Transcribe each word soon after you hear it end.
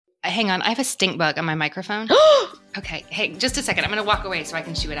hang on. I have a stink bug on my microphone. Okay. Hey, just a second. I'm going to walk away so I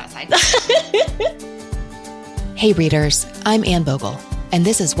can shoo it outside. Hey readers, I'm Anne Bogle, and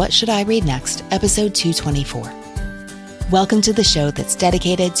this is What Should I Read Next, episode 224. Welcome to the show that's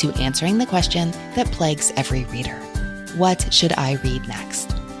dedicated to answering the question that plagues every reader. What should I read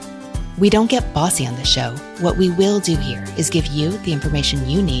next? We don't get bossy on the show. What we will do here is give you the information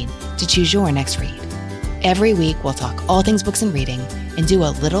you need to choose your next read. Every week, we'll talk all things books and reading and do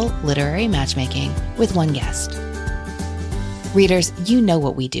a little literary matchmaking with one guest. Readers, you know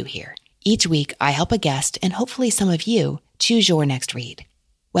what we do here. Each week, I help a guest and hopefully some of you choose your next read.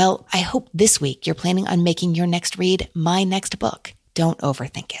 Well, I hope this week you're planning on making your next read my next book. Don't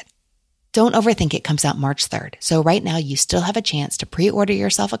Overthink It. Don't Overthink It comes out March 3rd, so right now you still have a chance to pre-order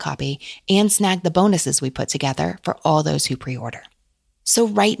yourself a copy and snag the bonuses we put together for all those who pre-order. So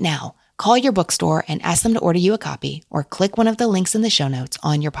right now, call your bookstore and ask them to order you a copy or click one of the links in the show notes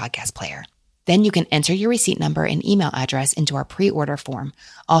on your podcast player. Then you can enter your receipt number and email address into our pre-order form,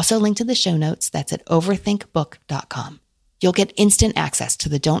 also linked to the show notes. That's at overthinkbook.com. You'll get instant access to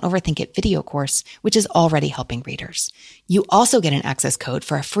the Don't Overthink It video course, which is already helping readers. You also get an access code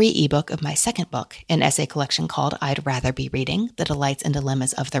for a free ebook of my second book, an essay collection called I'd Rather Be Reading, The Delights and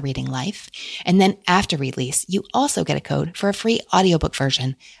Dilemmas of the Reading Life. And then after release, you also get a code for a free audiobook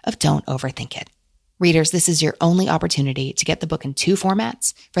version of Don't Overthink It. Readers, this is your only opportunity to get the book in 2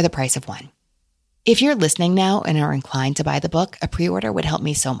 formats for the price of 1. If you're listening now and are inclined to buy the book, a pre-order would help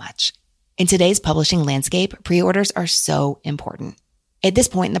me so much. In today's publishing landscape, pre-orders are so important. At this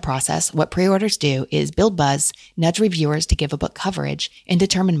point in the process, what pre-orders do is build buzz, nudge reviewers to give a book coverage, and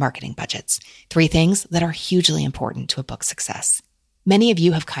determine marketing budgets. 3 things that are hugely important to a book's success. Many of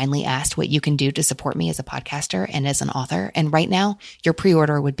you have kindly asked what you can do to support me as a podcaster and as an author, and right now, your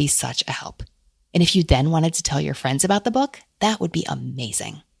pre-order would be such a help. And if you then wanted to tell your friends about the book, that would be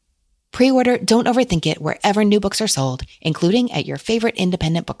amazing. Pre-order Don't Overthink It wherever new books are sold, including at your favorite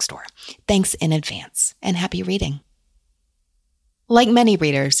independent bookstore. Thanks in advance, and happy reading. Like many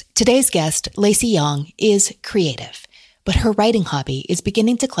readers, today's guest, Lacey Young, is creative, but her writing hobby is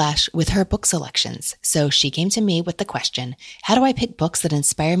beginning to clash with her book selections. So she came to me with the question, how do I pick books that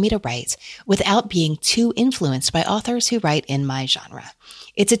inspire me to write without being too influenced by authors who write in my genre?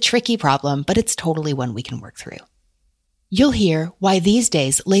 It's a tricky problem, but it's totally one we can work through. You'll hear why these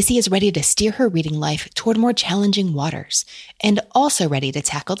days Lacey is ready to steer her reading life toward more challenging waters, and also ready to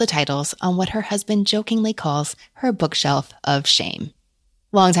tackle the titles on what her husband jokingly calls her bookshelf of shame.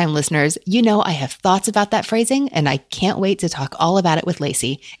 Longtime listeners, you know I have thoughts about that phrasing, and I can't wait to talk all about it with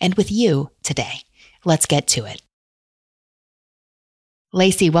Lacey and with you today. Let's get to it.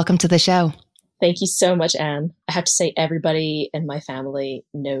 Lacey, welcome to the show. Thank you so much, Anne. I have to say everybody in my family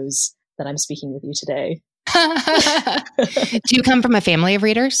knows that I'm speaking with you today. Do you come from a family of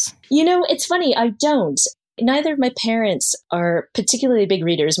readers? You know, it's funny. I don't. Neither of my parents are particularly big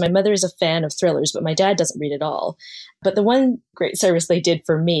readers. My mother is a fan of thrillers, but my dad doesn't read at all. But the one great service they did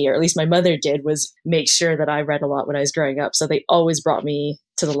for me, or at least my mother did, was make sure that I read a lot when I was growing up. So they always brought me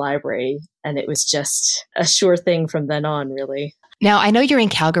to the library, and it was just a sure thing from then on, really. Now, I know you're in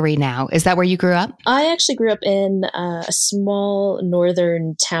Calgary now. Is that where you grew up? I actually grew up in a small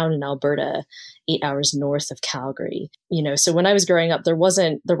northern town in Alberta, 8 hours north of Calgary. You know, so when I was growing up, there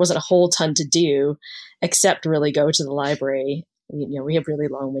wasn't a whole ton to do except really go to the library. You know, we have really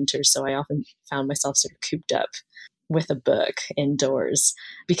long winters, so I often found myself sort of cooped up with a book indoors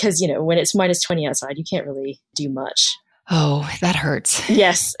because, you know, when it's minus 20 outside, you can't really do much. Oh, that hurts.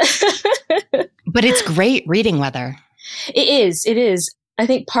 Yes. But it's great reading weather. It is. I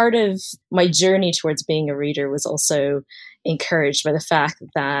think part of my journey towards being a reader was also encouraged by the fact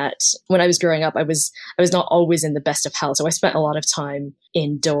that when I was growing up, I was not always in the best of health. So I spent a lot of time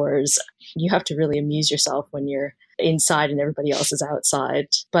indoors. You have to really amuse yourself when you're inside and everybody else is outside.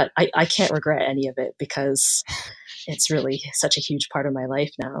 But I can't regret any of it because it's really such a huge part of my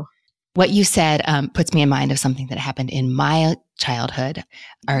life now. What you said puts me in mind of something that happened in my childhood.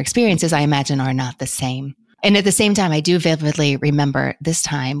 Our experiences, I imagine, are not the same. And at the same time, I do vividly remember this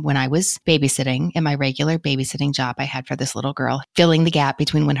time when I was babysitting in my regular babysitting job I had for this little girl, filling the gap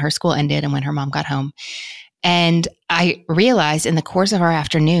between when her school ended and when her mom got home. And I realized in the course of our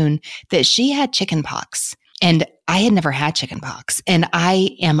afternoon that she had chicken pox. And I had never had chicken pox. And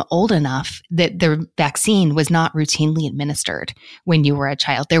I am old enough that the vaccine was not routinely administered when you were a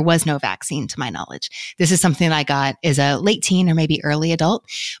child. There was no vaccine to my knowledge. This is something I got as a late teen or maybe early adult.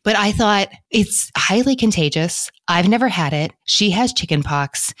 But I thought it's highly contagious. I've never had it. She has chicken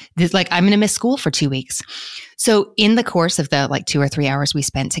pox. I'm going to miss school for 2 weeks. So in the course of the 2 or 3 hours we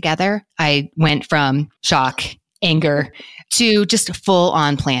spent together, I went from shock anger to just full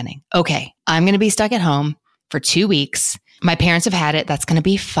on planning. Okay, I'm going to be stuck at home for 2 weeks. My parents have had it. That's going to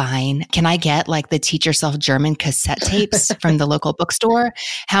be fine. Can I get like the Teach Yourself German cassette tapes from the local bookstore?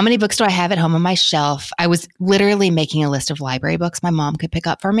 How many books do I have at home on my shelf? I was literally making a list of library books my mom could pick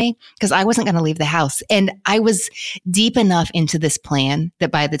up for me because I wasn't going to leave the house. And I was deep enough into this plan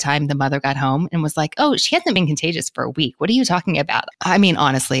that by the time the mother got home and was like, oh, she hasn't been contagious for a week. What are you talking about? I mean,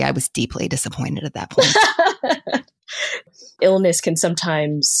 honestly, I was deeply disappointed at that point. Illness can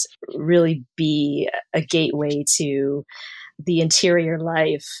sometimes really be a gateway to the interior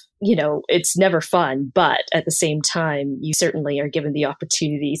life. You know, it's never fun, but at the same time, you certainly are given the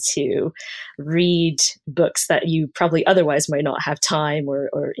opportunity to read books that you probably otherwise might not have time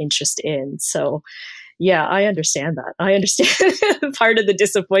or interest in. So yeah, I understand that. I understand part of the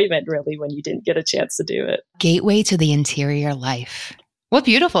disappointment really when you didn't get a chance to do it. Gateway to the interior life. What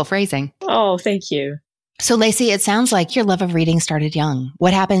beautiful phrasing. Oh, thank you. So, Lacey, it sounds like your love of reading started young.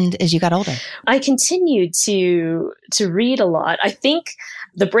 What happened as you got older? I continued to read a lot. I think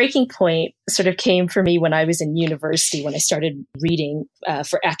the breaking point sort of came for me when I was in university, when I started reading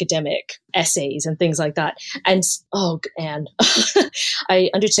for academic essays and things like that. And I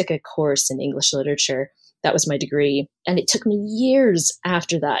undertook a course in English literature. That was my degree. And it took me years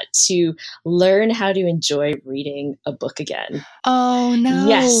after that to learn how to enjoy reading a book again. Oh, no.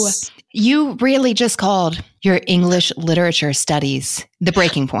 Yes. You really just called your English literature studies the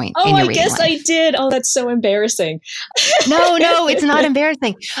breaking point in your reading life. I did. Oh, that's so embarrassing. No, it's not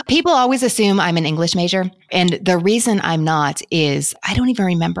embarrassing. People always assume I'm an English major. And the reason I'm not is I don't even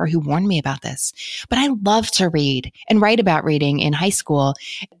remember who warned me about this, but I love to read and write about reading in high school.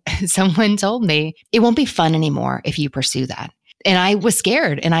 Someone told me it won't be fun anymore if you pursue that. And I was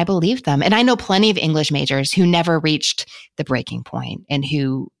scared and I believed them. And I know plenty of English majors who never reached the breaking point and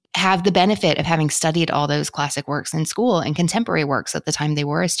who have the benefit of having studied all those classic works in school and contemporary works at the time they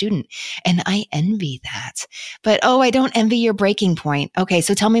were a student. And I envy that. But, I don't envy your breaking point. Okay,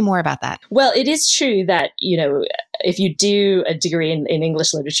 so tell me more about that. Well, it is true that, if you do a degree in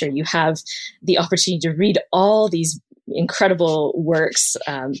English literature, you have the opportunity to read all these incredible works.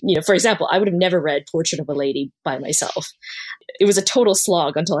 For example, I would have never read Portrait of a Lady by myself. It was a total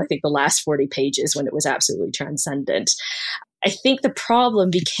slog until I think the last 40 pages when it was absolutely transcendent. I think the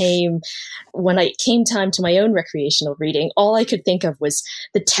problem became when it came time to my own recreational reading, all I could think of was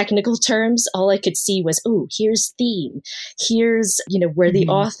the technical terms. All I could see was, here's theme. Here's, where the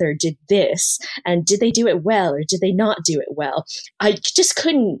author did this. And did they do it well or did they not do it well? I just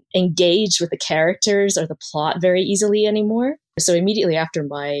couldn't engage with the characters or the plot very easily anymore. So immediately after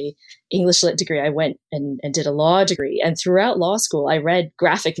my English lit degree, I went and did a law degree. And throughout law school, I read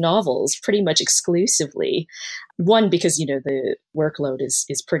graphic novels pretty much exclusively. One, because, the workload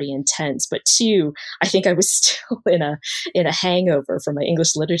is pretty intense. But two, I think I was still in a hangover from my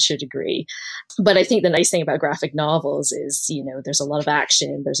English literature degree. But I think the nice thing about graphic novels is, there's a lot of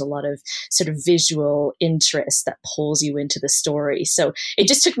action. There's a lot of sort of visual interest that pulls you into the story. So it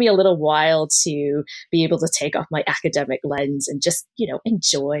just took me a little while to be able to take off my academic lens and just,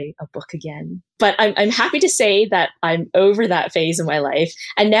 enjoy a book again. But I'm happy to say that I'm over that phase of my life.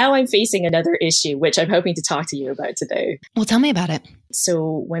 And now I'm facing another issue, which I'm hoping to talk to you about today. Well, tell me about it.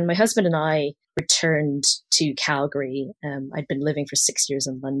 So when my husband and I returned to Calgary, I'd been living for 6 years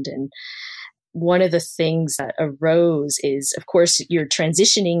in London. One of the things that arose is, of course, you're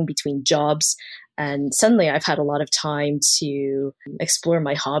transitioning between jobs. And suddenly I've had a lot of time to explore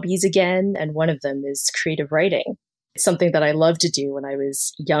my hobbies again. And one of them is creative writing. It's something that I loved to do when I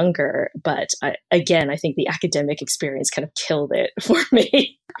was younger. But I think the academic experience kind of killed it for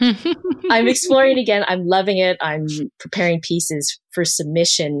me. I'm exploring it again. I'm loving it. I'm preparing pieces for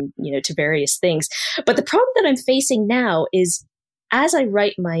submission, to various things. But the problem that I'm facing now is as I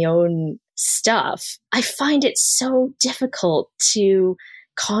write my own stuff, I find it so difficult to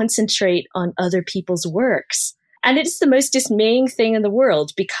concentrate on other people's works. And it's the most dismaying thing in the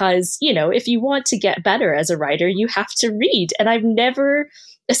world because, if you want to get better as a writer, you have to read. And I've never,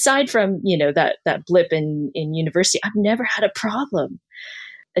 aside from, that blip in university, I've never had a problem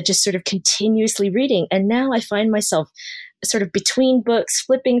just sort of continuously reading. And now I find myself sort of between books,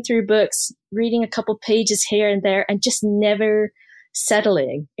 flipping through books, reading a couple pages here and there, and just never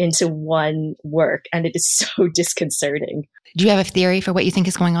settling into one work. And it is so disconcerting. Do you have a theory for what you think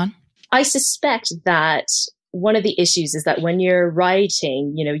is going on? I suspect that one of the issues is that when you're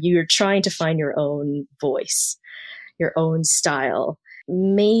writing, you're trying to find your own voice, your own style.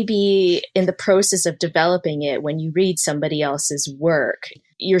 maybe in the process of developing it, when you read somebody else's work,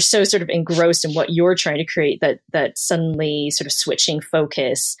 you're so sort of engrossed in what you're trying to create that suddenly sort of switching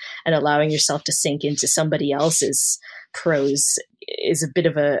focus and allowing yourself to sink into somebody else's prose is a bit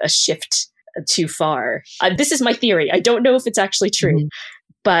of a shift too far. This is my theory. I don't know if it's actually true. Mm-hmm.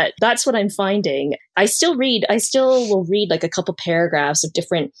 But that's what I'm finding. I still will read like a couple paragraphs of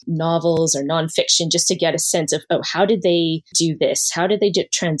different novels or nonfiction just to get a sense of, oh, how did they do this? How did they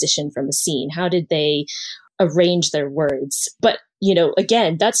transition from a scene? How did they arrange their words? But,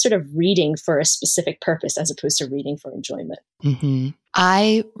 again, that's sort of reading for a specific purpose as opposed to reading for enjoyment. Mm-hmm.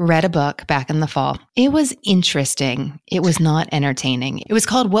 I read a book back in the fall. It was interesting. It was not entertaining. It was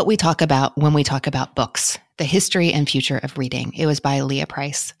called What We Talk About When We Talk About Books, The History and Future of Reading. It was by Leah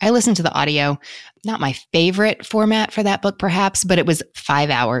Price. I listened to the audio. Not my favorite format for that book, perhaps, but it was 5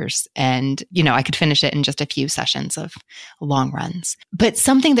 hours. And, I could finish it in just a few sessions of long runs. But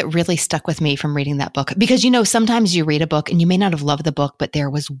something that really stuck with me from reading that book, because, sometimes you read a book and you may not have loved the book, but there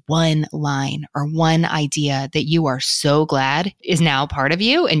was one line or one idea that you are so glad is now part of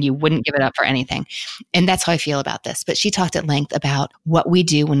you and you wouldn't give it up for anything. And that's how I feel about this. But she talked at length about what we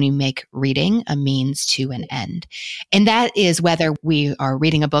do when we make reading a means to an end. And that is whether we are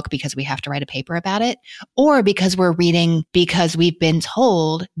reading a book because we have to write a paper about it, or because we're reading because we've been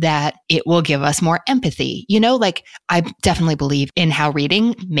told that it will give us more empathy. I definitely believe in how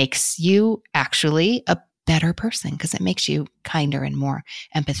reading makes you actually a better person because it makes you kinder and more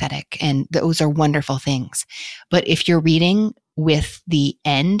empathetic. And those are wonderful things. But if you're reading with the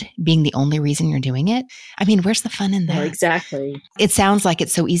end being the only reason you're doing it, where's the fun in that? No, exactly. It sounds like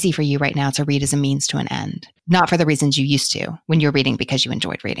it's so easy for you right now to read as a means to an end, not for the reasons you used to when you're reading because you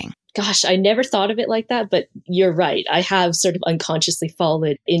enjoyed reading. Gosh, I never thought of it like that, but you're right. I have sort of unconsciously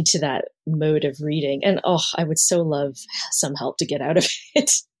fallen into that mode of reading. And I would so love some help to get out of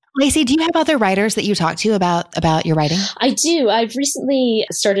it. Lacey, do you have other writers that you talk to about your writing? I do. I've recently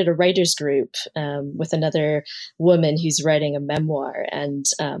started a writers group with another woman who's writing a memoir, and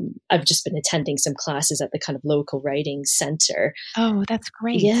I've just been attending some classes at the kind of local writing center. Oh, that's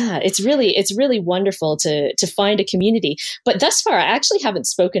great. Yeah, it's really wonderful to find a community. But thus far, I actually haven't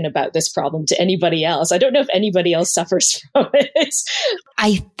spoken about this problem to anybody else. I don't know if anybody else suffers from it.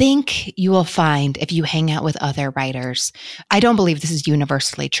 I think you will find if you hang out with other writers, I don't believe this is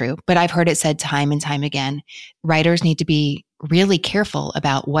universally true, but I've heard it said time and time again, writers need to be really careful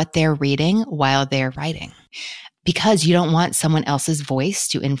about what they're reading while they're writing, because you don't want someone else's voice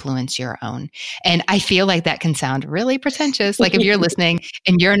to influence your own. And I feel like that can sound really pretentious. Like if you're listening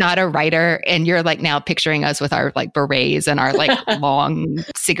and you're not a writer and you're like now picturing us with our like berets and our like long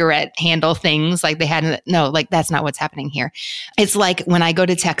cigarette handle things like they had. No, like that's not what's happening here. It's like when I go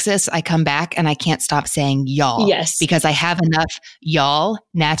to Texas, I come back and I can't stop saying y'all. Yes. Because I have enough y'all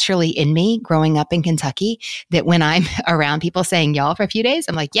naturally in me growing up in Kentucky that when I'm around people saying y'all for a few days,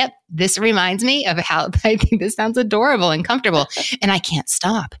 I'm like, yep, this reminds me of how I think this sounds adorable and comfortable, and I can't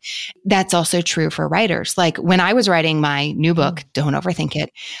stop. That's also true for writers. Like when I was writing my new book, Don't Overthink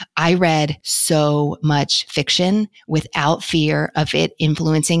It, I read so much fiction without fear of it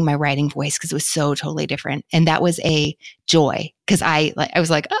influencing my writing voice because it was so totally different. And that was a joy. Because I was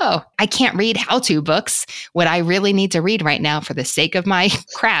like, oh, I can't read how-to books. What I really need to read right now for the sake of my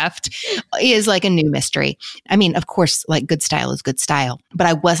craft is like a new mystery. Of course, like good style is good style, but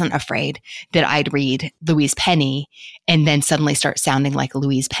I wasn't afraid that I'd read Louise Penny and then suddenly start sounding like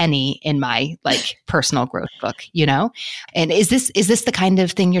Louise Penny in my like personal growth book, And is this the kind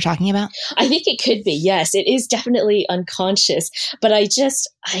of thing you're talking about? I think it could be. Yes, it is definitely unconscious, but I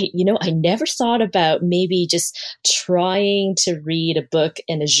never thought about maybe just trying to read a book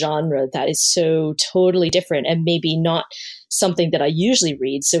in a genre that is so totally different and maybe not something that I usually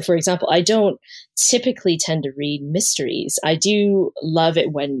read. So for example, I don't typically tend to read mysteries. I do love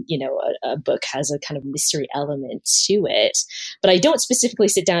it when, a book has a kind of mystery element to it, but I don't specifically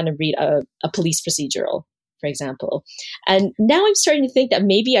sit down and read a police procedural, for example. And now I'm starting to think that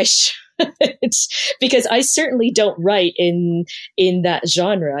maybe I should, because I certainly don't write in that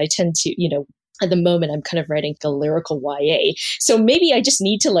genre. I tend to, at the moment, I'm kind of writing a lyrical YA. So maybe I just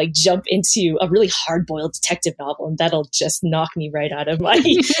need to like jump into a really hard-boiled detective novel, and that'll just knock me right out of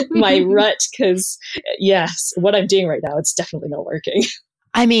my rut. Because yes, what I'm doing right now, it's definitely not working.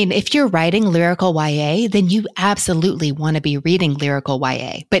 If you're writing lyrical YA, then you absolutely want to be reading lyrical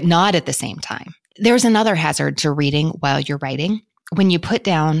YA, but not at the same time. There's another hazard to reading while you're writing. When you put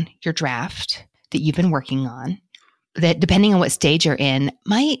down your draft that you've been working on, that depending on what stage you're in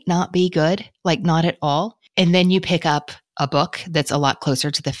might not be good, like not at all. And then you pick up a book that's a lot closer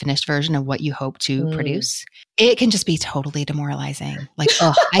to the finished version of what you hope to produce, it can just be totally demoralizing. Like,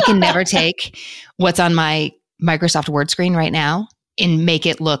 oh, I can never take what's on my Microsoft Word screen right now and make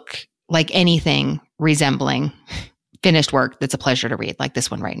it look like anything resembling finished work that's a pleasure to read, like this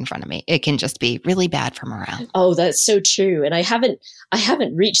one right in front of me. It can just be really bad for morale. Oh, that's so true. And I haven't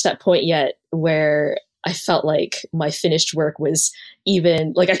reached that point yet where I felt like my finished work was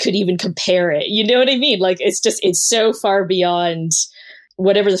even like I could even compare it. You know what I mean? Like it's so far beyond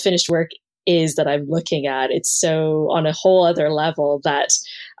whatever the finished work is that I'm looking at. It's so on a whole other level that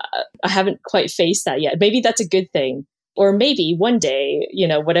I haven't quite faced that yet. Maybe that's a good thing. Or maybe one day,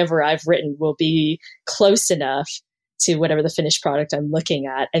 whatever I've written will be close enough to whatever the finished product I'm looking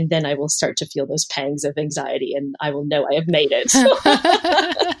at. And then I will start to feel those pangs of anxiety and I will know I have made it.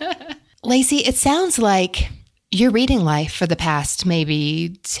 Lacey, it sounds like your reading life for the past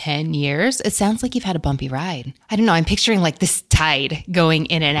maybe 10 years, it sounds like you've had a bumpy ride. I don't know. I'm picturing like this tide going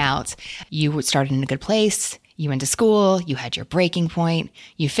in and out. You started in a good place. You went to school. You had your breaking point.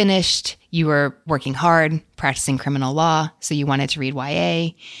 You finished. You were working hard, practicing criminal law. So you wanted to read YA.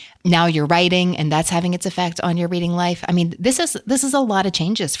 Now you're writing and that's having its effect on your reading life. I mean, this is a lot of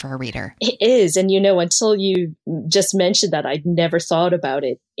changes for a reader. It is. And, until you just mentioned that, I'd never thought about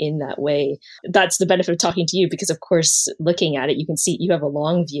it in that way. That's the benefit of talking to you because, of course, looking at it, you can see you have a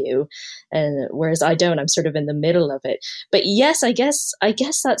long view. And whereas I don't, I'm sort of in the middle of it. But yes, I guess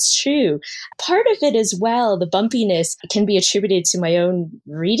that's true. Part of it as well, the bumpiness can be attributed to my own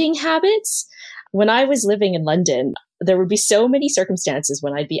reading habits. When I was living in London, there would be so many circumstances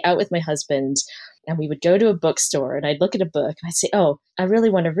when I'd be out with my husband and we would go to a bookstore and I'd look at a book and I'd say, oh, I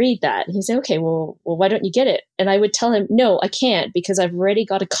really want to read that. And he'd say, okay, well, why don't you get it? And I would tell him, no, I can't because I've already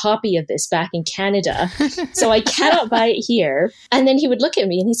got a copy of this back in Canada. So I cannot buy it here. And then he would look at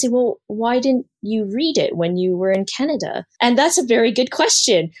me and he'd say, well, why didn't you read it when you were in Canada? And that's a very good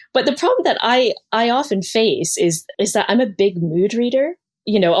question. But the problem that I often face is that I'm a big mood reader.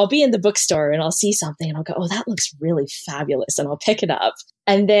 I'll be in the bookstore and I'll see something and I'll go, oh, that looks really fabulous. And I'll pick it up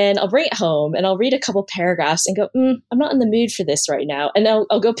and then I'll bring it home and I'll read a couple paragraphs and go, I'm not in the mood for this right now. And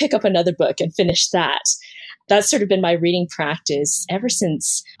I'll go pick up another book and finish that. That's sort of been my reading practice ever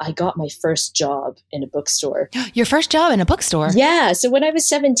since I got my first job in a bookstore. Your first job in a bookstore? Yeah. So when I was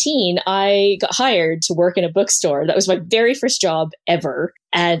 17, I got hired to work in a bookstore. That was my very first job ever.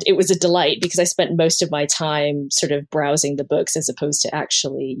 And it was a delight because I spent most of my time sort of browsing the books as opposed to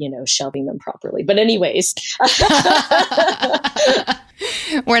actually, shelving them properly. But anyways.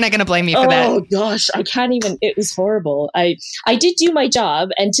 We're not going to blame you for that. Oh gosh, I can't even, it was horrible. I did do my job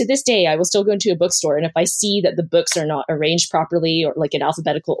and to this day I will still go into a bookstore and if I see that the books are not arranged properly or like in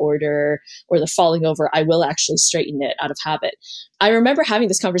alphabetical order or they're falling over, I will actually straighten it out of habit. I remember having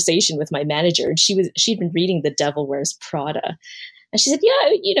this conversation with my manager and she'd been reading The Devil Wears Prada. And she said,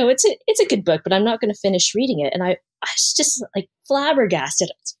 yeah, it's a good book, but I'm not going to finish reading it. And I was just like flabbergasted.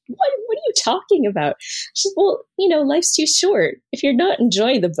 What are you talking about? She said, well, life's too short. If you're not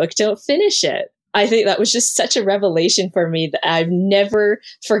enjoying the book, don't finish it. I think that was just such a revelation for me that I've never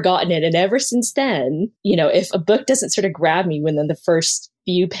forgotten it. And ever since then, if a book doesn't sort of grab me within the first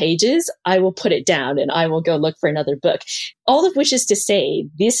few pages, I will put it down and I will go look for another book. All of which is to say,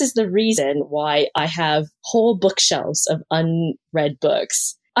 this is the reason why I have whole bookshelves of unread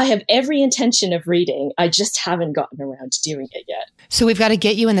books. I have every intention of reading. I just haven't gotten around to doing it yet. So we've got to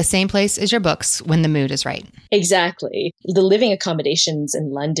get you in the same place as your books when the mood is right. Exactly. The living accommodations in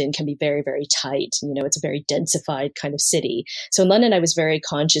London can be very, very tight. It's a very densified kind of city. So in London, I was very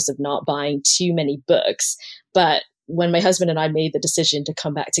conscious of not buying too many books. But when my husband and I made the decision to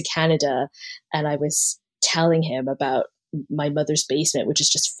come back to Canada and I was telling him about my mother's basement, which is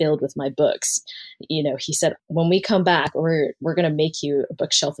just filled with my books, he said, when we come back, we're going to make you a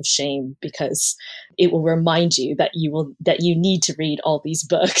bookshelf of shame because it will remind you that you need to read all these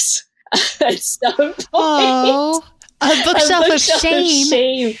books at some point. Oh, a bookshelf of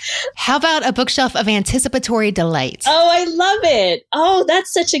shame. How about a bookshelf of anticipatory delight? Oh, I love it. Oh,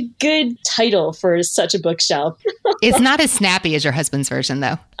 that's such a good title for such a bookshelf. It's not as snappy as your husband's version,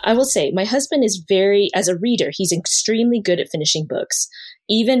 though. I will say my husband is as a reader, he's extremely good at finishing books,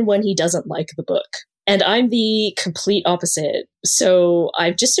 even when he doesn't like the book. And I'm the complete opposite. So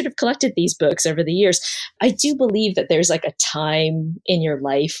I've just sort of collected these books over the years. I do believe that there's like a time in your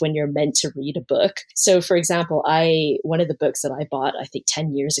life when you're meant to read a book. So for example, one of the books that I bought, I think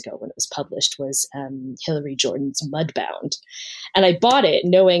 10 years ago when it was published was Hilary Jordan's Mudbound. And I bought it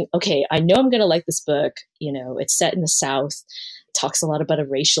knowing, okay, I know I'm going to like this book. It's set in the South, talks a lot about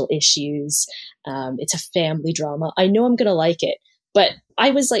racial issues. It's a family drama. I know I'm going to like it. But I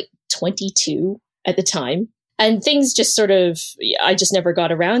was like 22 at the time. And things just sort of, I just never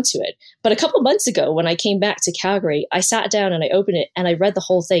got around to it. But a couple of months ago, when I came back to Calgary, I sat down and I opened it and I read the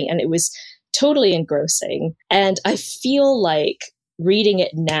whole thing, and it was totally engrossing. And I feel like reading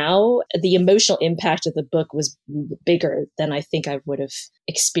it now, the emotional impact of the book was bigger than I think I would have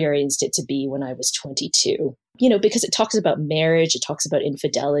experienced it to be when I was 22. Because it talks about marriage, it talks about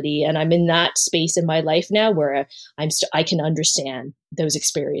infidelity, and I'm in that space in my life now where I can understand those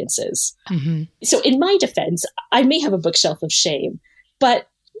experiences. Mm-hmm. So in my defense, I may have a bookshelf of shame, but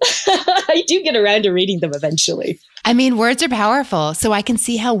I do get around to reading them eventually. I mean, words are powerful, so I can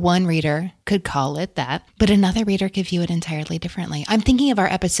see how one reader could call it that, but another reader could view it entirely differently. I'm thinking of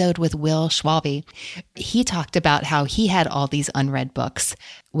our episode with Will Schwalbe. He talked about how he had all these unread books.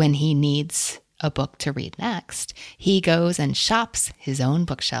 When he needs a book to read next, he goes and shops his own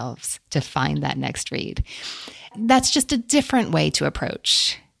bookshelves to find that next read. That's just a different way to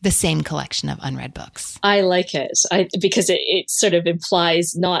approach the same collection of unread books. I like it because it sort of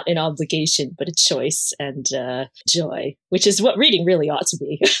implies not an obligation, but a choice and joy, which is what reading really ought to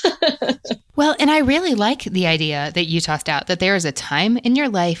be. Well, and I really like the idea that you tossed out, that there is a time in your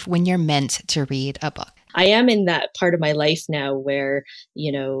life when you're meant to read a book. I am in that part of my life now where,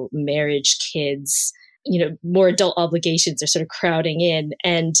 marriage, kids, more adult obligations are sort of crowding in.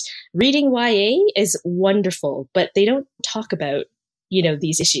 And reading YA is wonderful, but they don't talk about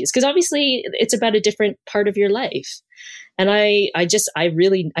these issues, because obviously it's about a different part of your life. And I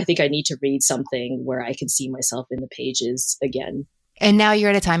think I need to read something where I can see myself in the pages again. And now you're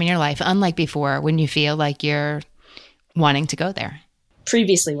at a time in your life, unlike before, when you feel like you're wanting to go there.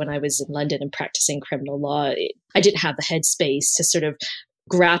 Previously, when I was in London and practicing criminal law, I didn't have the headspace to sort of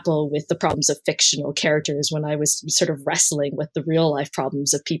grapple with the problems of fictional characters when I was sort of wrestling with the real life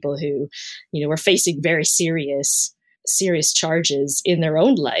problems of people who, were facing very serious charges in their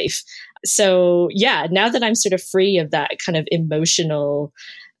own life. So yeah, now that I'm sort of free of that kind of emotional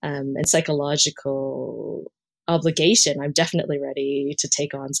and psychological obligation, I'm definitely ready to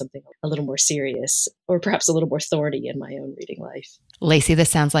take on something a little more serious, or perhaps a little more thorny in my own reading life. Lacey, this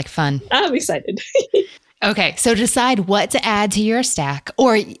sounds like fun. I'm excited. Okay, so decide what to add to your stack.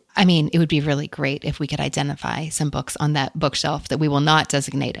 Or, I mean, it would be really great if we could identify some books on that bookshelf that we will not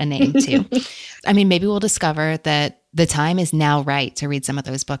designate a name to. I mean, maybe we'll discover that the time is now right to read some of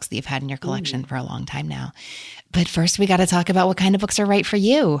those books that you've had in your collection for a long time now. But first, we got to talk about what kind of books are right for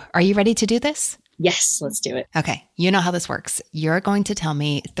you. Are you ready to do this? Yes, let's do it. Okay, you know how this works. You're going to tell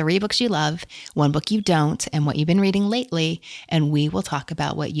me 3 books you love, 1 book you don't, and what you've been reading lately, and we will talk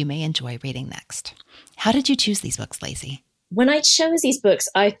about what you may enjoy reading next. How did you choose these books, Lacey? When I chose these books,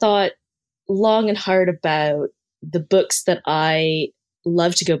 I thought long and hard about the books that I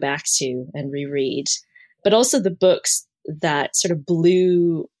love to go back to and reread, but also the books that sort of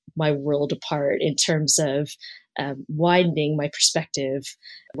blew my world apart in terms of widening my perspective,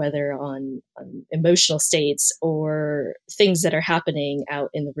 whether on emotional states or things that are happening out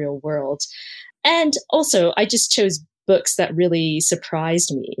in the real world. And also, I just chose books that really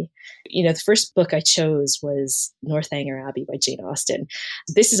surprised me. The first book I chose was Northanger Abbey by Jane Austen.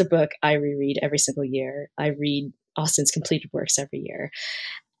 This is a book I reread every single year. I read Austen's completed works every year.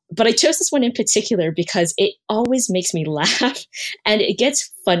 But I chose this one in particular because it always makes me laugh, and it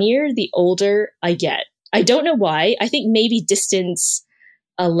gets funnier the older I get. I don't know why. I think maybe distance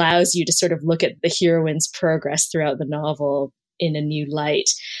allows you to sort of look at the heroine's progress throughout the novel in a new light.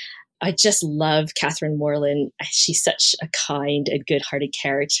 I just love Catherine Morland. She's such a kind and good-hearted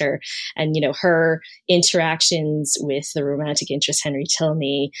character. And, her interactions with the romantic interest, Henry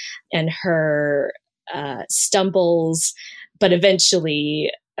Tilney, and her stumbles, but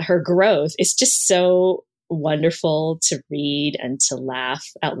eventually her growth is just so wonderful to read and to laugh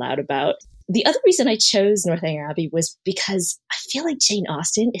out loud about. The other reason I chose Northanger Abbey was because I feel like Jane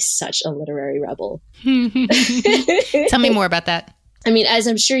Austen is such a literary rebel. Tell me more about that. I mean, as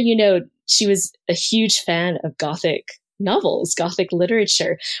I'm sure you know, she was a huge fan of Gothic novels, Gothic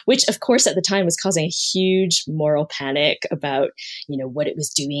literature, which of course at the time was causing a huge moral panic about, what it was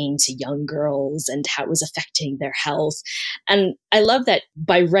doing to young girls and how it was affecting their health. And I love that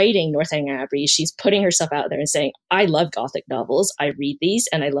by writing Northanger Abbey, she's putting herself out there and saying, I love Gothic novels. I read these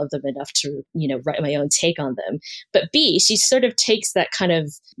and I love them enough to, write my own take on them. But B, she sort of takes that kind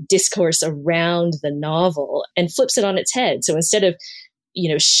of discourse around the novel and flips it on its head. So instead of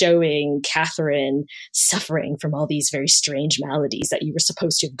showing Catherine suffering from all these very strange maladies that you were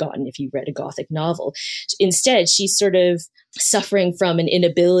supposed to have gotten if you read a Gothic novel. Instead, she sort of suffering from an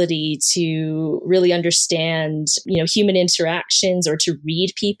inability to really understand, human interactions or to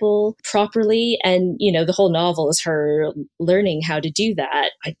read people properly. And, the whole novel is her learning how to do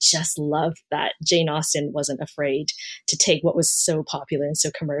that. I just love that Jane Austen wasn't afraid to take what was so popular and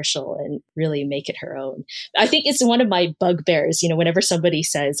so commercial and really make it her own. I think it's one of my bugbears, whenever somebody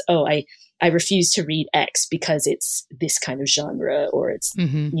says, oh, I refuse to read X because it's this kind of genre or it's,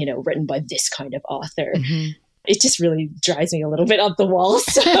 written by this kind of author. Mm-hmm. It just really drives me a little bit up the wall.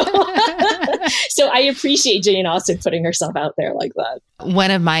 So I appreciate Jane Austen putting herself out there like that. One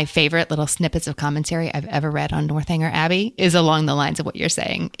of my favorite little snippets of commentary I've ever read on Northanger Abbey is along the lines of what you're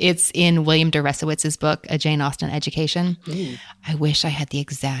saying. It's in William de Resewitz's book, A Jane Austen Education. Ooh. I wish I had the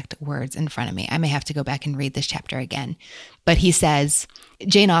exact words in front of me. I may have to go back and read this chapter again. But he says,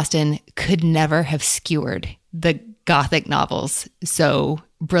 Jane Austen could never have skewered the Gothic novels so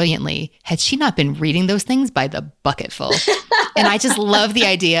brilliantly had she not been reading those things by the bucketful. And I just love the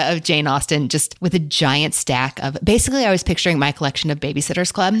idea of Jane Austen just with a giant stack of, basically I was picturing my collection of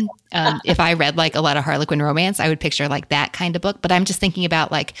Babysitter's Club. If I read like a lot of Harlequin romance, I would picture like that kind of book. But I'm just thinking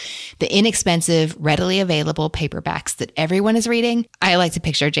about like the inexpensive, readily available paperbacks that everyone is reading. I like to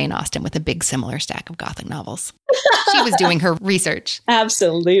picture Jane Austen with a big similar stack of Gothic novels. She was doing her research.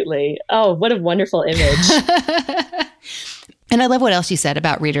 Absolutely. Oh, what a wonderful image. And I love what else you said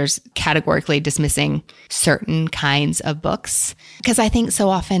about readers categorically dismissing certain kinds of books, because I think so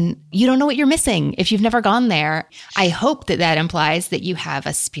often you don't know what you're missing if you've never gone there. I hope that that implies that you have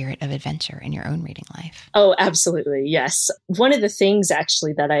a spirit of adventure in your own reading life. Oh, absolutely. Yes. One of the things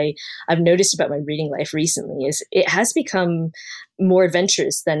actually that I've noticed about my reading life recently is it has become more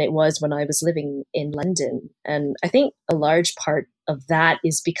adventurous than it was when I was living in London. And I think a large part of that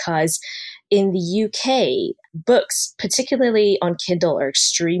is because in the UK, books, particularly on Kindle, are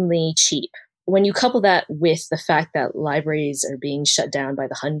extremely cheap. When you couple that with the fact that libraries are being shut down by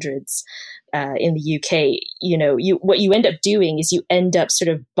the hundreds in the UK, what you end up doing is you end up sort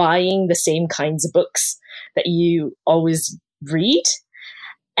of buying the same kinds of books that you always read.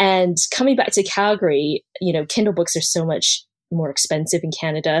 And coming back to Calgary, Kindle books are so much more expensive in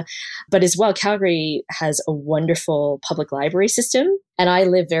Canada. But as well, Calgary has a wonderful public library system. And I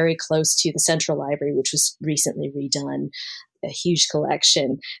live very close to the Central Library, which was recently redone, a huge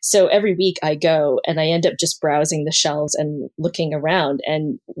collection. So every week I go and I end up just browsing the shelves and looking around.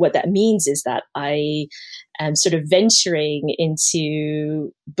 And what that means is that I am sort of venturing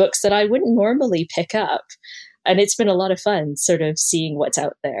into books that I wouldn't normally pick up. And it's been a lot of fun sort of seeing what's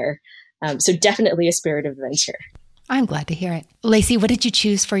out there. So definitely a spirit of adventure. I'm glad to hear it. Lacey, what did you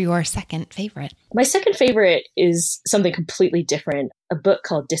choose for your second favorite? My second favorite is something completely different, a book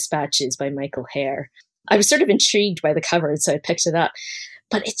called Dispatches by Michael Hare. I was sort of intrigued by the cover, so I picked it up.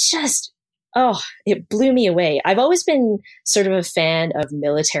 But it just, it blew me away. I've always been sort of a fan of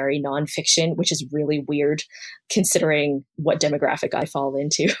military nonfiction, which is really weird considering what demographic I fall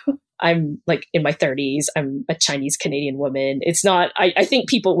into. I'm like in my 30s. I'm a Chinese Canadian woman. It's not, I think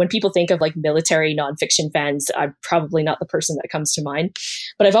when people think of like military nonfiction fans, I'm probably not the person that comes to mind.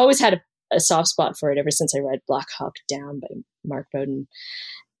 But I've always had a soft spot for it ever since I read Black Hawk Down by Mark Bowden.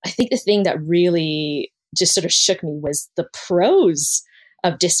 I think the thing that really just sort of shook me was the prose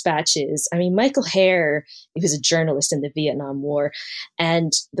of Dispatches. I mean, Michael Hare, he was a journalist in the Vietnam War,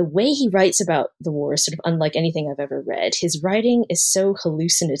 and the way he writes about the war is sort of unlike anything I've ever read. His writing is so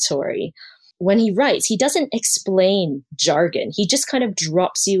hallucinatory. When he writes, he doesn't explain jargon. He just kind of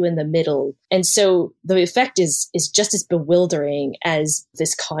drops you in the middle. And so the effect is just as bewildering as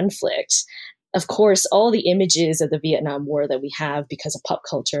this conflict. Of course, all the images of the Vietnam War that we have because of pop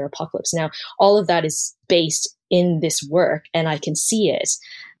culture, Apocalypse Now, all of that is based in this work, and I can see it.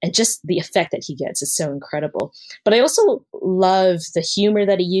 And just the effect that he gets is so incredible. But I also love the humor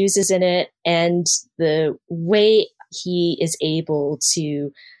that he uses in it and the way he is able to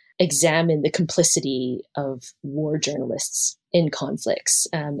examine the complicity of war journalists in conflicts,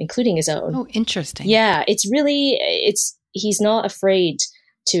 including his own. Oh, interesting. Yeah, he's not afraid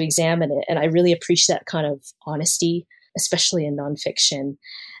to examine it. And I really appreciate that kind of honesty, especially in nonfiction.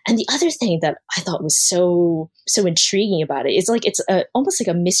 And the other thing that I thought was so intriguing about it is like it's almost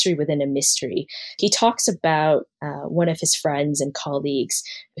like a mystery within a mystery. He talks about one of his friends and colleagues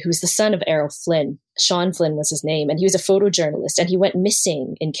who was the son of Errol Flynn. Sean Flynn was his name, and he was a photojournalist, and he went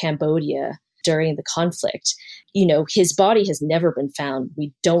missing in Cambodia during the conflict. His body has never been found.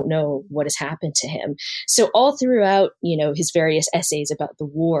 We don't know what has happened to him. So all throughout, his various essays about the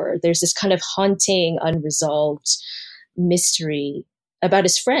war, there's this kind of haunting, unresolved mystery about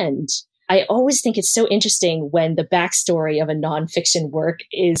his friend. I always think it's so interesting when the backstory of a nonfiction work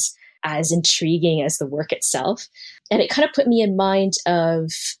is as intriguing as the work itself. And it kind of put me in mind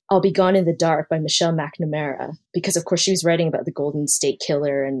of I'll Be Gone in the Dark by Michelle McNamara, because of course she was writing about the Golden State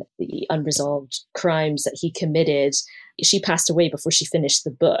Killer and the unresolved crimes that he committed. She passed away before she finished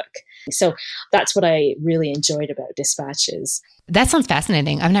the book. So that's what I really enjoyed about Dispatches. That sounds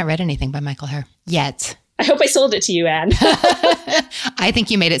fascinating. I've not read anything by Michael Herr yet. I hope I sold it to you, Anne. I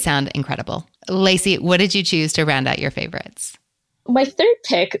think you made it sound incredible. Lacey, what did you choose to round out your favorites? My third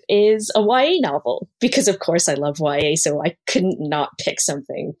pick is a YA novel, because of course I love YA, so I couldn't not pick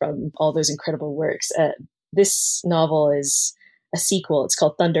something from all those incredible works. This novel is a sequel. It's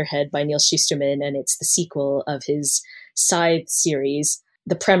called Thunderhead by Neil Shusterman, and it's the sequel of his Scythe series.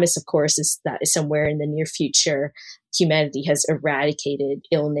 The premise, of course, is that somewhere in the near future, humanity has eradicated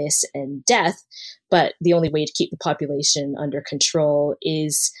illness and death, but the only way to keep the population under control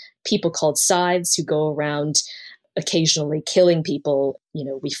is people called scythes who go around occasionally killing people. You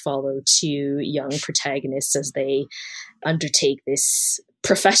know, we follow two young protagonists as they undertake this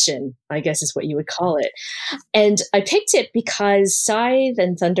profession, I guess is what you would call it. And I picked it because Scythe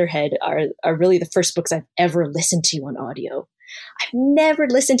and Thunderhead are really the first books I've ever listened to on audio. I've never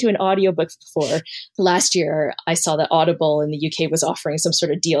listened to an audiobook before. Last year, I saw that Audible in the UK was offering some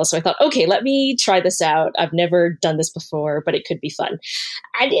sort of deal. So I thought, okay, let me try this out. I've never done this before, but it could be fun.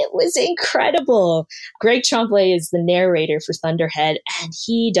 And it was incredible. Greg Tremblay is the narrator for Thunderhead, and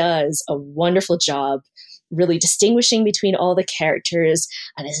he does a wonderful job really distinguishing between all the characters,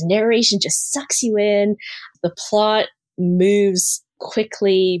 and his narration just sucks you in. The plot moves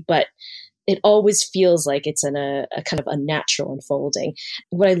quickly, but it always feels like it's in a kind of unnatural unfolding.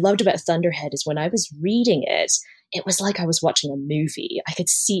 What I loved about Thunderhead is when I was reading it, it was like I was watching a movie. I could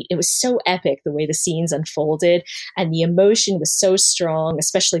see it was so epic the way the scenes unfolded, and the emotion was so strong,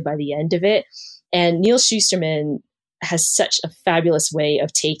 especially by the end of it. And Neil Shusterman has such a fabulous way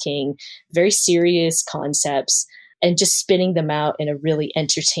of taking very serious concepts and just spinning them out in a really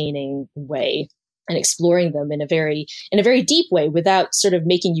entertaining way and exploring them in a very deep way without sort of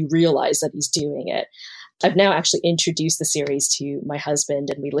making you realize that he's doing it. I've now actually introduced the series to my husband,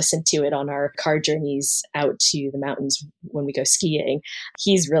 and we listen to it on our car journeys out to the mountains when we go skiing.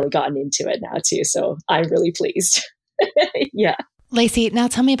 He's really gotten into it now too, so I'm really pleased. Yeah. Lacey, now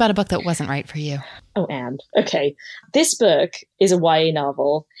tell me about a book that wasn't right for you. Oh, Anne. Okay. This book is a YA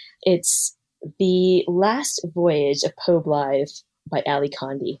novel. It's The Last Voyage of Poe Blythe by Ali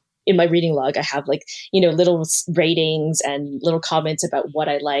Condi. In my reading log, I have little ratings and little comments about what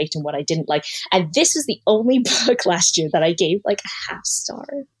I liked and what I didn't like. And this was the only book last year that I gave a half star.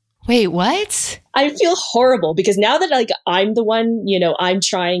 Wait, what? I feel horrible because now that I'm the one, I'm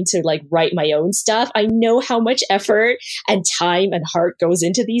trying to write my own stuff. I know how much effort and time and heart goes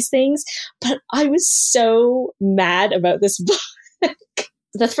into these things, but I was so mad about this book.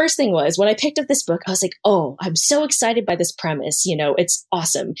 The first thing was when I picked up this book, I was like, oh, I'm so excited by this premise. It's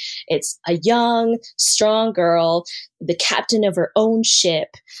awesome. It's a young, strong girl, the captain of her own ship.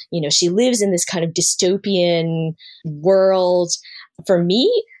 She lives in this kind of dystopian world. For me,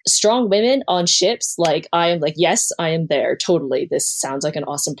 strong women on ships, I am yes, I am there. Totally. This sounds like an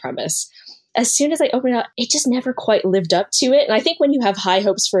awesome premise. As soon as I opened it up, it just never quite lived up to it. And I think when you have high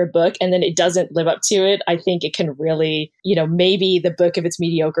hopes for a book and then it doesn't live up to it, I think it can really, maybe the book, if it's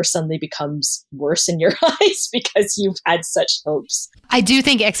mediocre, suddenly becomes worse in your eyes because you've had such hopes. I do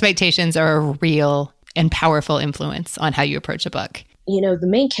think expectations are a real and powerful influence on how you approach a book. The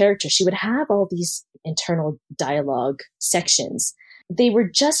main character, she would have all these internal dialogue sections. They were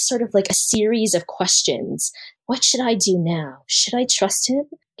just sort of a series of questions. What should I do now? Should I trust him?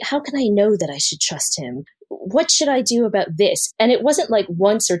 How can I know that I should trust him? What should I do about this? And it wasn't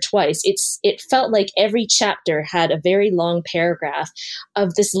once or twice. It felt like every chapter had a very long paragraph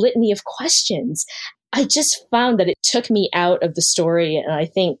of this litany of questions. I just found that it took me out of the story. And I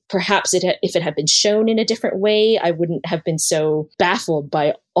think perhaps if it had been shown in a different way, I wouldn't have been so baffled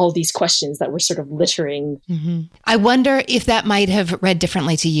by all these questions that were sort of littering. Mm-hmm. I wonder if that might have read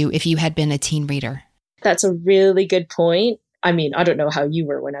differently to you if you had been a teen reader. That's a really good point. I mean, I don't know how you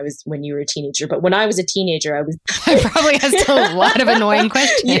were when you were a teenager, but when I was a teenager, I was probably has a lot of annoying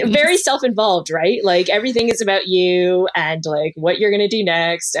questions. Very self-involved, right? Everything is about you and what you're going to do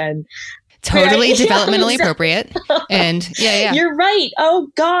next, and totally developmentally appropriate. And yeah. You're right. Oh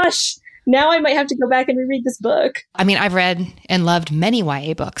gosh. Now I might have to go back and reread this book. I mean, I've read and loved many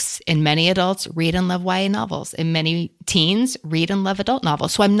YA books, and many adults read and love YA novels, and many teens read and love adult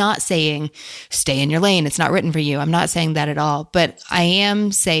novels. So I'm not saying stay in your lane. It's not written for you. I'm not saying that at all. But I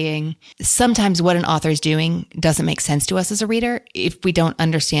am saying sometimes what an author is doing doesn't make sense to us as a reader if we don't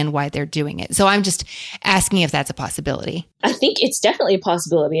understand why they're doing it. So I'm just asking if that's a possibility. I think it's definitely a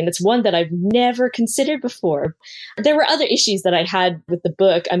possibility, and it's one that I've never considered before. There were other issues that I had with the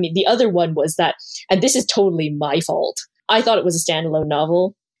book. I mean, the other one was that, and this is totally my fault, I thought it was a standalone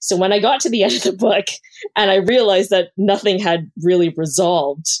novel. So when I got to the end of the book and I realized that nothing had really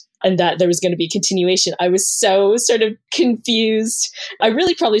resolved and that there was going to be continuation, I was so sort of confused. I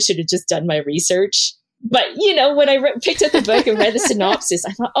really probably should have just done my research. But, you know, when I picked up the book and read the synopsis,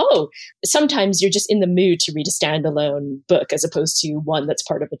 I thought, oh, sometimes you're just in the mood to read a standalone book as opposed to one that's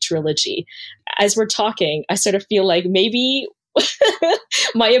part of a trilogy. As we're talking, I sort of feel like maybe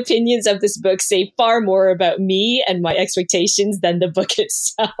my opinions of this book say far more about me and my expectations than the book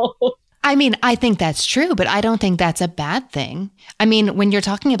itself. I mean, I think that's true, but I don't think that's a bad thing. I mean, when you're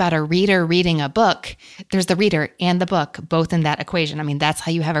talking about a reader reading a book, there's the reader and the book both in that equation. I mean, that's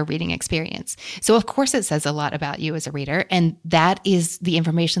how you have a reading experience. So of course it says a lot about you as a reader, and that is the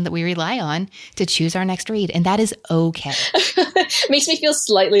information that we rely on to choose our next read, and that is okay. Makes me feel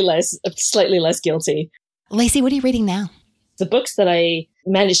slightly less guilty. Lacey, what are you reading now? The books that I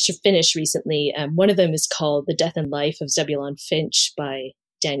managed to finish recently, one of them is called The Death and Life of Zebulon Finch by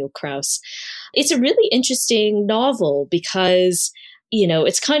Daniel Kraus. It's a really interesting novel because, you know,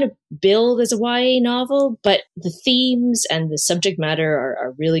 it's kind of billed as a YA novel, but the themes and the subject matter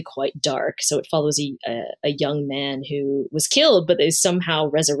are really quite dark. So it follows a young man who was killed, but is somehow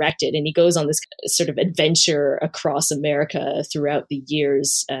resurrected. And he goes on this sort of adventure across America throughout the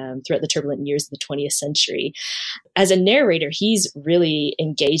years, throughout the turbulent years of the 20th century. As a narrator, he's really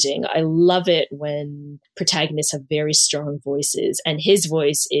engaging. I love it when protagonists have very strong voices, and his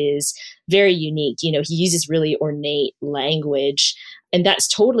voice is very unique. You know, he uses really ornate language, and that's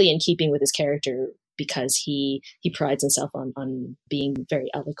totally in keeping with his character because he prides himself on being very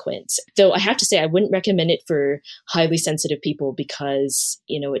eloquent. Though I have to say, I wouldn't recommend it for highly sensitive people because,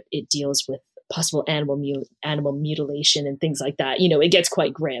 you know, it deals with possible animal mutilation and things like that. You know, it gets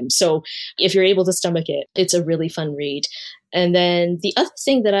quite grim. So if you're able to stomach it, it's a really fun read. And then the other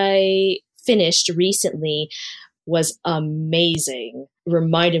thing that I finished recently was amazing,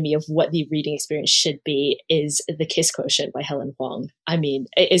 reminded me of what the reading experience should be, is The Kiss Quotient by Helen Huang. I mean,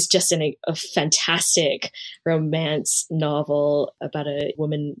 it's just a fantastic romance novel about a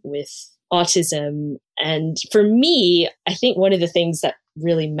woman with autism. And for me, I think one of the things that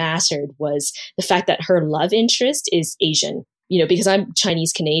really mattered was the fact that her love interest is Asian, you know, because I'm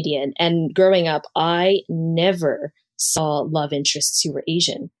Chinese Canadian, and growing up, I never saw love interests who were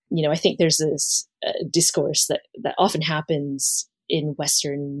Asian. You know, I think there's this discourse that often happens in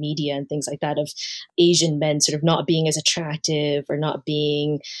Western media and things like that of Asian men sort of not being as attractive or not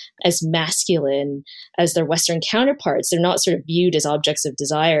being as masculine as their Western counterparts. They're not sort of viewed as objects of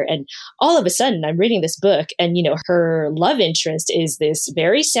desire. And all of a sudden I'm reading this book and, you know, her love interest is this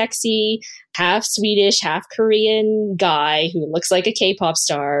very sexy, half Swedish, half Korean guy who looks like a K-pop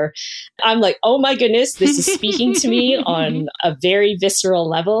star. I'm like, oh my goodness, this is speaking to me on a very visceral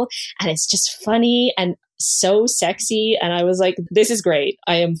level. And it's just funny and so sexy. And I was like, this is great.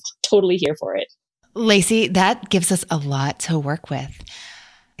 I am totally here for it. Lacey, that gives us a lot to work with.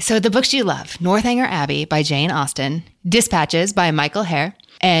 So the books you love: Northanger Abbey by Jane Austen, Dispatches by Michael Hare,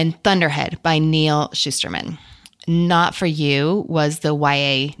 and Thunderhead by Neil Shusterman. Not for you was the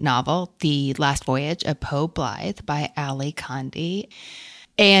YA novel, The Last Voyage of Poe Blythe by Ali Condi.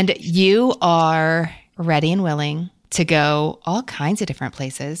 And you are ready and willing to go all kinds of different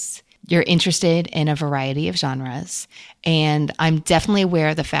places. You're interested in a variety of genres. And I'm definitely aware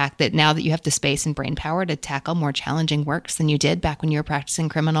of the fact that now that you have the space and brain power to tackle more challenging works than you did back when you were practicing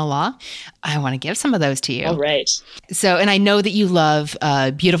criminal law, I want to give some of those to you. All right. So, and I know that you love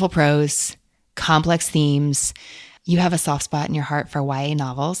beautiful prose, complex themes. You have a soft spot in your heart for YA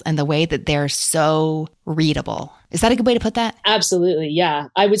novels and the way that they're so readable. Is that a good way to put that? Absolutely, yeah.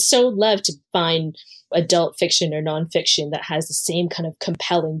 I would so love to find adult fiction or nonfiction that has the same kind of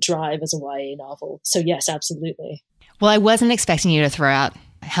compelling drive as a YA novel. So yes, absolutely. Well, I wasn't expecting you to throw out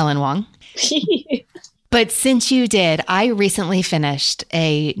Helen Huang. But since you did, I recently finished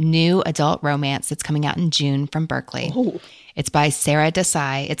a new adult romance that's coming out in June from Berkeley. Oh. It's by Sarah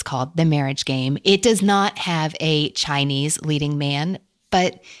Desai. It's called The Marriage Game. It does not have a Chinese leading man,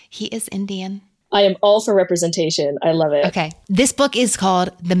 but he is Indian. I am all for representation. I love it. Okay. This book is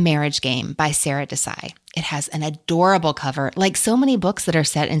called The Marriage Game by Sarah Desai. It has an adorable cover, like so many books that are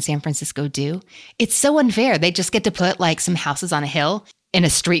set in San Francisco do. It's so unfair. They just get to put like some houses on a hill and a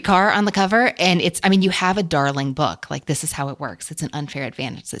streetcar on the cover. And you have a darling book. Like, this is how it works. It's an unfair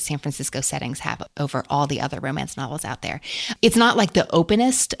advantage that San Francisco settings have over all the other romance novels out there. It's not like the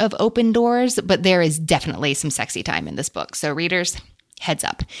openest of open doors, but there is definitely some sexy time in this book. So readers, heads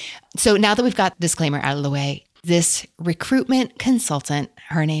up. So now that we've got disclaimer out of the way, this recruitment consultant,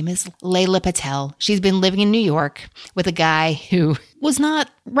 her name is Layla Patel. She's been living in New York with a guy who was not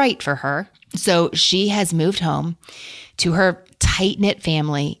right for her. So she has moved home to her tight-knit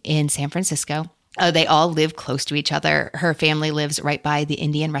family in San Francisco. They all live close to each other. Her family lives right by the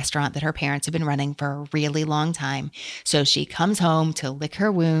Indian restaurant that her parents have been running for a really long time. So she comes home to lick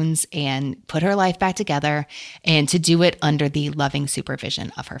her wounds and put her life back together, and to do it under the loving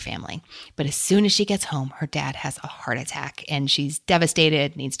supervision of her family. But as soon as she gets home, her dad has a heart attack and she's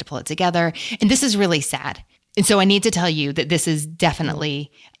devastated, needs to pull it together. And this is really sad. And so I need to tell you that this is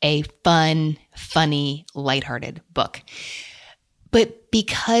definitely a fun, funny, lighthearted book. But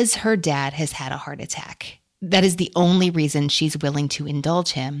because her dad has had a heart attack, that is the only reason she's willing to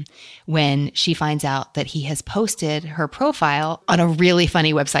indulge him when she finds out that he has posted her profile on a really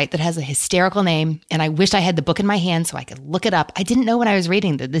funny website that has a hysterical name. And I wish I had the book in my hand so I could look it up. I didn't know when I was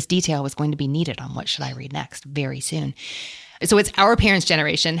reading that this detail was going to be needed on What Should I Read Next very soon. So it's our parents'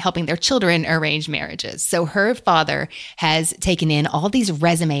 generation helping their children arrange marriages. So her father has taken in all these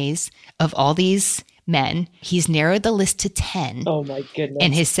resumes of all these men. He's narrowed the list to 10. Oh my goodness.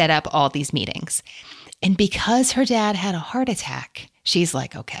 And has set up all these meetings. And because her dad had a heart attack, she's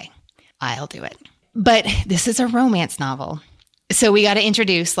like, okay, I'll do it. But this is a romance novel. So we got to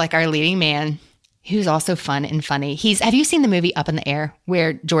introduce like our leading man, who's also fun and funny. Have you seen the movie Up in the Air,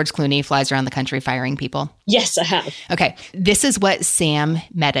 where George Clooney flies around the country firing people? Yes, I have. Okay. This is what Sam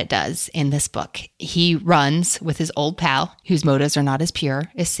Mehta does in this book. He runs with his old pal, whose motives are not as pure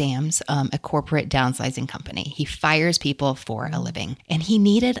as Sam's, a corporate downsizing company. He fires people for a living. And he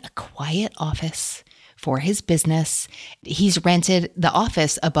needed a quiet office for his business. He's rented the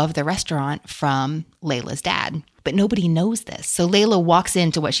office above the restaurant from Layla's dad. But nobody knows this. So Layla walks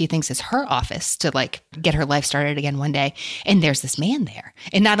into what she thinks is her office to like get her life started again one day. And there's this man there.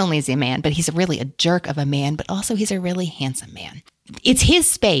 And not only is he a man, but he's really a jerk of a man, but also he's a really handsome man. It's his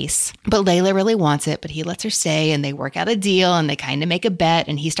space, but Layla really wants it, but he lets her stay, and they work out a deal, and they kind of make a bet,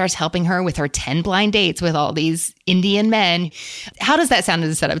 and he starts helping her with her 10 blind dates with all these Indian men. How does that sound as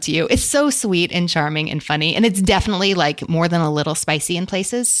a setup to you? It's so sweet and charming and funny, and it's definitely like more than a little spicy in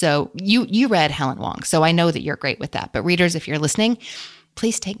places. So you read Helen Wong, so I know that you're great with that. But readers, if you're listening,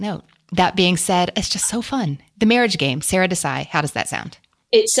 please take note. That being said, it's just so fun. The Marriage Game, Sarah Desai. How does that sound?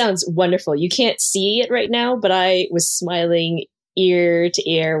 It sounds wonderful. You can't see it right now, but I was smiling ear to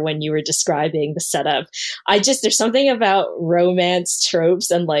ear when you were describing the setup. There's something about romance tropes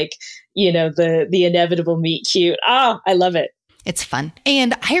and like, the inevitable meet cute. Oh, I love it. It's fun.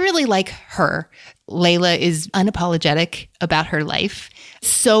 And I really like her. Layla is unapologetic about her life.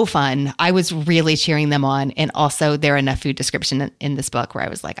 So fun. I was really cheering them on. And also there are enough food description in this book where I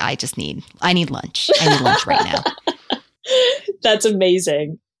was like, I need lunch. I need lunch right now. That's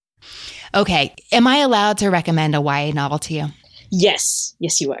amazing. Okay. Am I allowed to recommend a YA novel to you? Yes.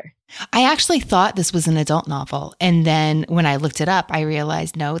 Yes, you are. I actually thought this was an adult novel. And then when I looked it up, I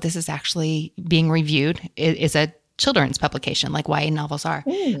realized, no, this is actually being reviewed. It is a children's publication like YA novels are.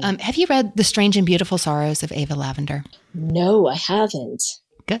 Have you read The Strange and Beautiful Sorrows of Ava Lavender? No, I haven't.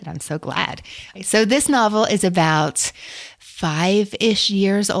 Good. I'm so glad. So this novel is about 5-ish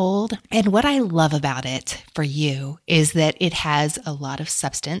years old. And what I love about it for you is that it has a lot of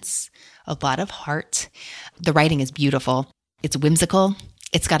substance, a lot of heart. The writing is beautiful. It's whimsical.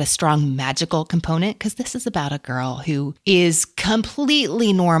 It's got a strong magical component because this is about a girl who is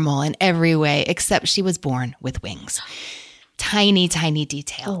completely normal in every way, except she was born with wings. Tiny, tiny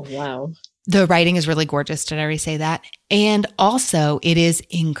detail. Oh, wow. The writing is really gorgeous. Did I already say that? And also it is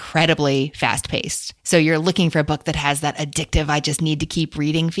incredibly fast paced. So you're looking for a book that has that addictive, I just need to keep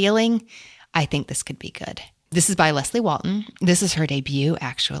reading feeling. I think this could be good. This is by Leslie Walton. This is her debut,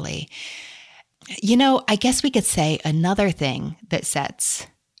 actually. I guess we could say another thing that sets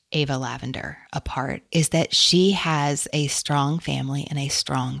Ava Lavender apart is that she has a strong family and a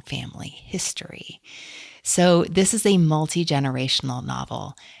strong family history. So this is a multi-generational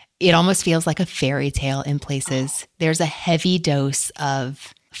novel. It almost feels like a fairy tale in places. There's a heavy dose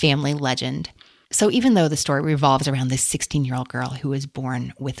of family legend. So even though the story revolves around this 16-year-old girl who was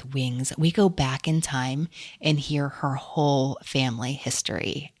born with wings, we go back in time and hear her whole family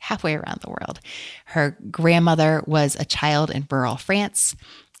history halfway around the world. Her grandmother was a child in rural France,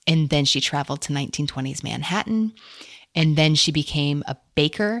 and then she traveled to 1920s Manhattan. And then she became a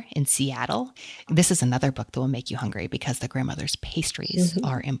baker in Seattle. This is another book that will make you hungry because the grandmother's pastries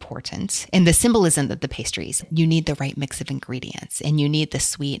are important. And the symbolism of the pastries, you need the right mix of ingredients and you need the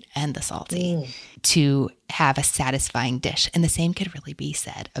sweet and the salty to have a satisfying dish. And the same could really be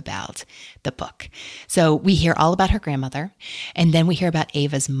said about the book. So we hear all about her grandmother, and then we hear about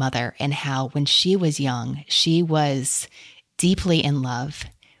Ava's mother and how when she was young, she was deeply in love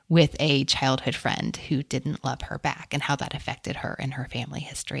with a childhood friend who didn't love her back and how that affected her and her family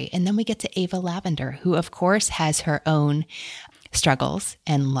history. And then we get to Ava Lavender, who of course has her own struggles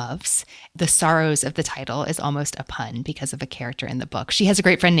and loves. The sorrows of the title is almost a pun because of a character in the book. She has a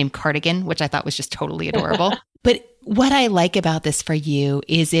great friend named Cardigan, which I thought was just totally adorable. But what I like about this for you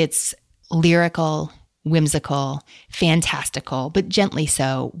is it's lyrical, whimsical, fantastical, but gently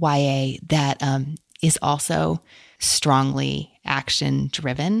so YA that is also strongly action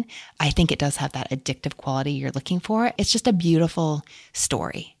driven. I think it does have that addictive quality you're looking for. It's just a beautiful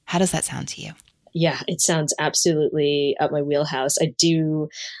story. How does that sound to you? Yeah, it sounds absolutely up my wheelhouse. I do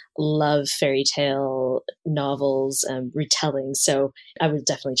love fairy tale novels, retellings, so I would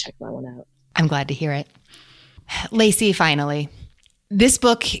definitely check that one out. I'm glad to hear it. Lacey, finally, this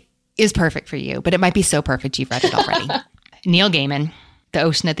book is perfect for you, but it might be so perfect you've read it already. Neil Gaiman, The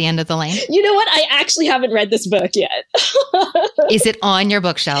Ocean at the End of the Lane. You know what? I actually haven't read this book yet. Is it on your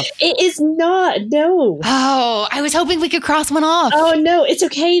bookshelf? It is not, no. Oh, I was hoping we could cross one off. Oh, no, it's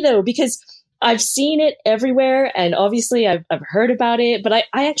okay though, because I've seen it everywhere and obviously I've heard about it, but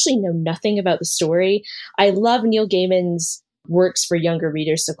I actually know nothing about the story. I love Neil Gaiman's works for younger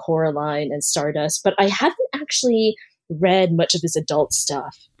readers, so Coraline and Stardust, but I haven't actually read much of his adult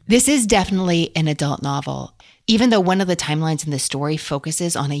stuff. This is definitely an adult novel. Even though one of the timelines in the story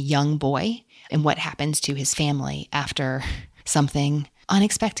focuses on a young boy and what happens to his family after something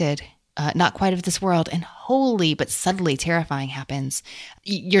unexpected, not quite of this world, and wholly but subtly terrifying happens.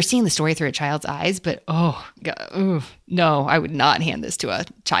 You're seeing the story through a child's eyes, but no, I would not hand this to a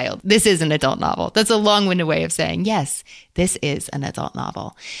child. This is an adult novel. That's a long-winded way of saying, yes, this is an adult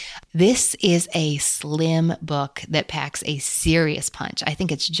novel. This is a slim book that packs a serious punch. I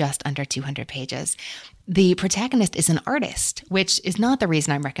think it's just under 200 pages. The protagonist is an artist, which is not the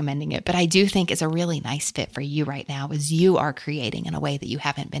reason I'm recommending it, but I do think it's a really nice fit for you right now as you are creating in a way that you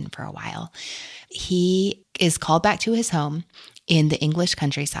haven't been for a while. He is called back to his home in the English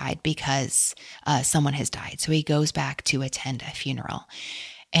countryside because someone has died. So he goes back to attend a funeral.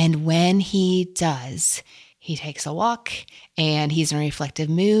 And when he does, he takes a walk and he's in a reflective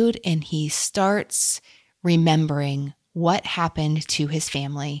mood and he starts remembering what happened to his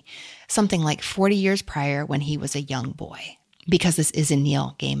family something like 40 years prior when he was a young boy, because this is a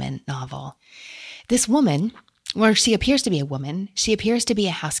Neil Gaiman novel. This woman, or she appears to be a woman, she appears to be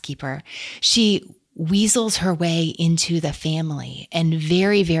a housekeeper. She weasels her way into the family, and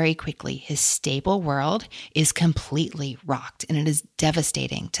very, very quickly, his stable world is completely rocked, and it is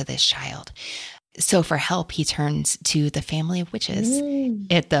devastating to this child. So for help, he turns to the family of witches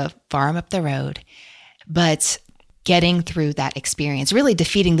at the farm up the road. But getting through that experience, really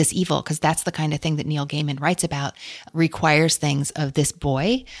defeating this evil, because that's the kind of thing that Neil Gaiman writes about, requires things of this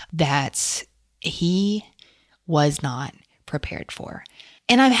boy that he was not prepared for.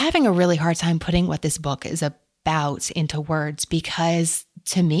 And I'm having a really hard time putting what this book is about into words, because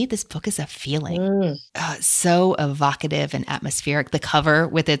to me, this book is a feeling. So evocative and atmospheric. The cover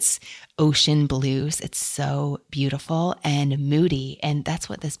with its ocean blues, it's so beautiful and moody. And that's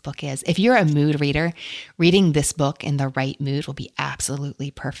what this book is. If you're a mood reader, reading this book in the right mood will be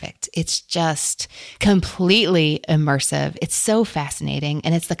absolutely perfect. It's just completely immersive. It's so fascinating.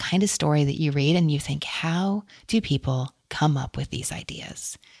 And it's the kind of story that you read and you think, how do people come up with these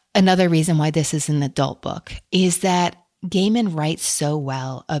ideas? Another reason why this is an adult book is that Gaiman writes so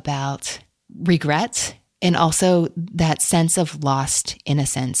well about regret and also that sense of lost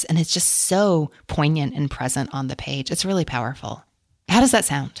innocence. And it's just so poignant and present on the page. It's really powerful. How does that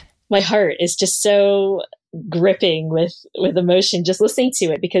sound? My heart is just so gripping with emotion just listening to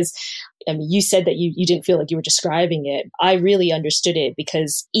it, because I mean, you said that you didn't feel like you were describing it. I really understood it,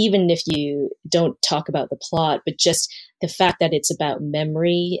 because even if you don't talk about the plot, but just the fact that it's about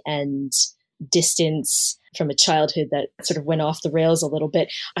memory and distance from a childhood that sort of went off the rails a little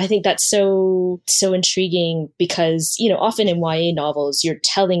bit. I think that's so intriguing, because, you know, often in YA novels, you're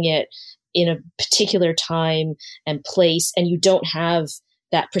telling it in a particular time and place, and you don't have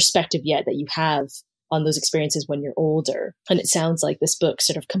that perspective yet that you have on those experiences when you're older. And it sounds like this book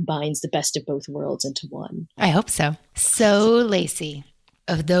sort of combines the best of both worlds into one. I hope so. So, Lacey,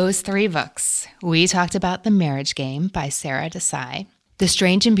 of those 3 books, we talked about The Marriage Game by Sarah Desai, The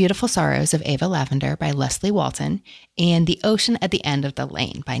Strange and Beautiful Sorrows of Ava Lavender by Leslie Walton, and The Ocean at the End of the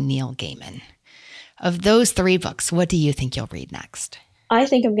Lane by Neil Gaiman. Of those 3 books, what do you think you'll read next? I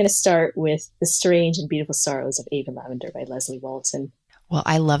think I'm going to start with The Strange and Beautiful Sorrows of Ava Lavender by Leslie Walton. Well,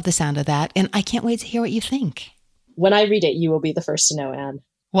 I love the sound of that, and I can't wait to hear what you think. When I read it, you will be the first to know, Anne.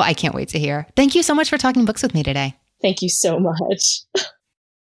 Well, I can't wait to hear. Thank you so much for talking books with me today. Thank you so much.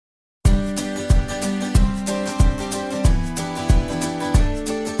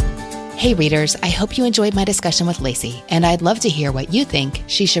 Hey readers, I hope you enjoyed my discussion with Lacey, and I'd love to hear what you think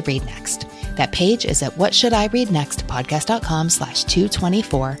she should read next. That page is at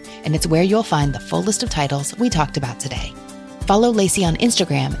whatshouldireadnextpodcast.com/224, and it's where you'll find the full list of titles we talked about today. Follow Lacey on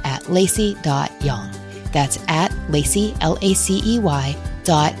Instagram at lacey.young. That's at Lacey, Lacey.young,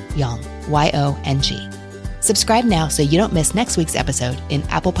 YONG. Subscribe now so you don't miss next week's episode in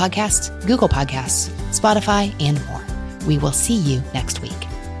Apple Podcasts, Google Podcasts, Spotify, and more. We will see you next week.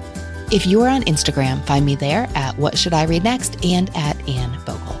 If you are on Instagram, find me there at What Should I Read Next and at Anne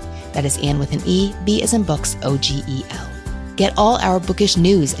Vogel. That is Anne with an E, B as in books, OGEL. Get all our bookish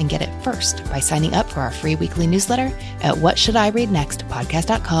news and get it first by signing up for our free weekly newsletter at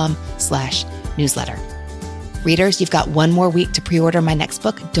whatshouldireadnextpodcast.com/newsletter. Readers, you've got 1 more week to pre-order my next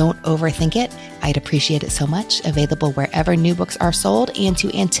book. Don't overthink it. I'd appreciate it so much. Available wherever new books are sold. And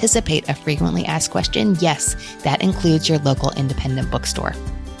to anticipate a frequently asked question, yes, that includes your local independent bookstore.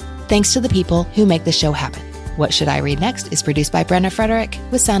 Thanks to the people who make the show happen. What Should I Read Next is produced by Brenna Frederick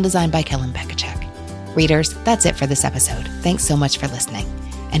with sound design by Kellen Bekacek. Readers, that's it for this episode. Thanks so much for listening.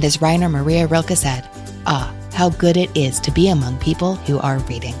 And as Rainer Maria Rilke said, how good it is to be among people who are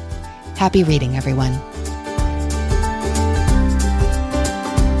reading. Happy reading, everyone.